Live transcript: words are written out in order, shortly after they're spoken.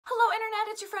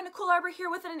internet, it's your friend Nicole Arbour here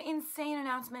with an insane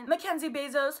announcement. Mackenzie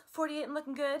Bezos, 48 and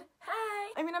looking good.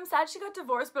 Hey! I mean, I'm sad she got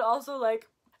divorced, but also like,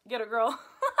 get a girl.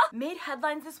 Made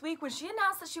headlines this week when she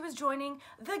announced that she was joining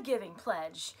the Giving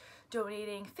Pledge,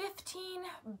 donating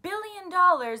 $15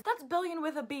 billion. That's billion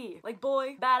with a B, like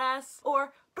boy, badass,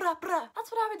 or bruh bruh.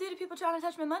 That's what I would do to people trying to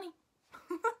touch my money.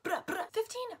 $15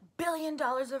 billion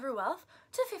of her wealth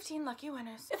to 15 lucky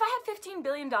winners. If I had $15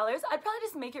 billion, I'd probably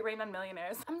just make it rain on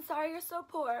millionaires. I'm sorry you're so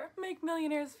poor. Make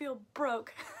millionaires feel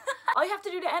broke. All you have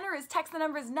to do to enter is text the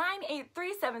numbers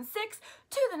 98376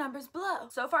 to the numbers below.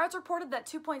 So far it's reported that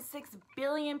 2.6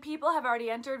 billion people have already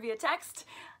entered via text.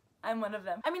 I'm one of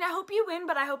them. I mean, I hope you win,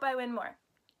 but I hope I win more.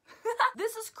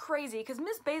 This is crazy because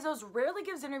Miss Bezos rarely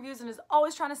gives interviews and is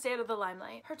always trying to stay out of the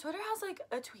limelight. Her Twitter has like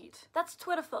a tweet. That's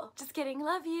Twitiful. Just kidding.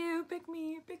 Love you. Pick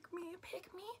me. Pick me.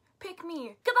 Pick me. Pick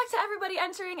me. Good luck to everybody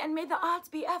entering and may the odds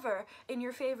be ever in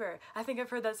your favor. I think I've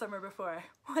heard that somewhere before.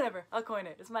 Whatever. I'll coin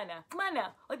it. It's mine now. It's mine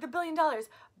now. Like the $1 billion. $1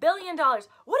 billion. What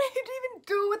do you even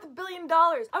do with $1 billion?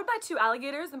 I would buy 2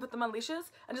 alligators and put them on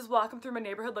leashes and just walk them through my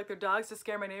neighborhood like they're dogs to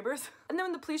scare my neighbors. And then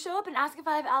when the police show up and ask if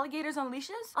I have alligators on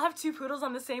leashes, I'll have 2 poodles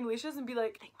on the same leashes and be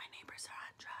like, I think my neighbors are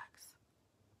on drugs.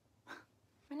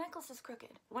 My necklace is crooked.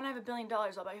 When I have $1 billion,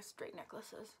 I'll buy straight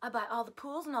necklaces. I buy all the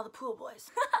pools and all the pool boys.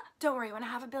 Don't worry, when I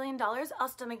have $1 billion, I'll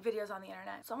still make videos on the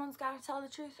internet. Someone's gotta tell the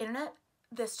truth. Internet,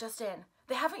 this just in.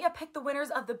 They haven't yet picked the winners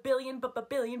of the billion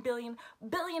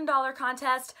dollar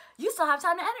contest. You still have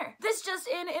time to enter. This just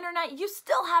in, internet, you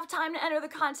still have time to enter the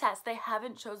contest. They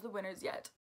haven't chose the winners yet.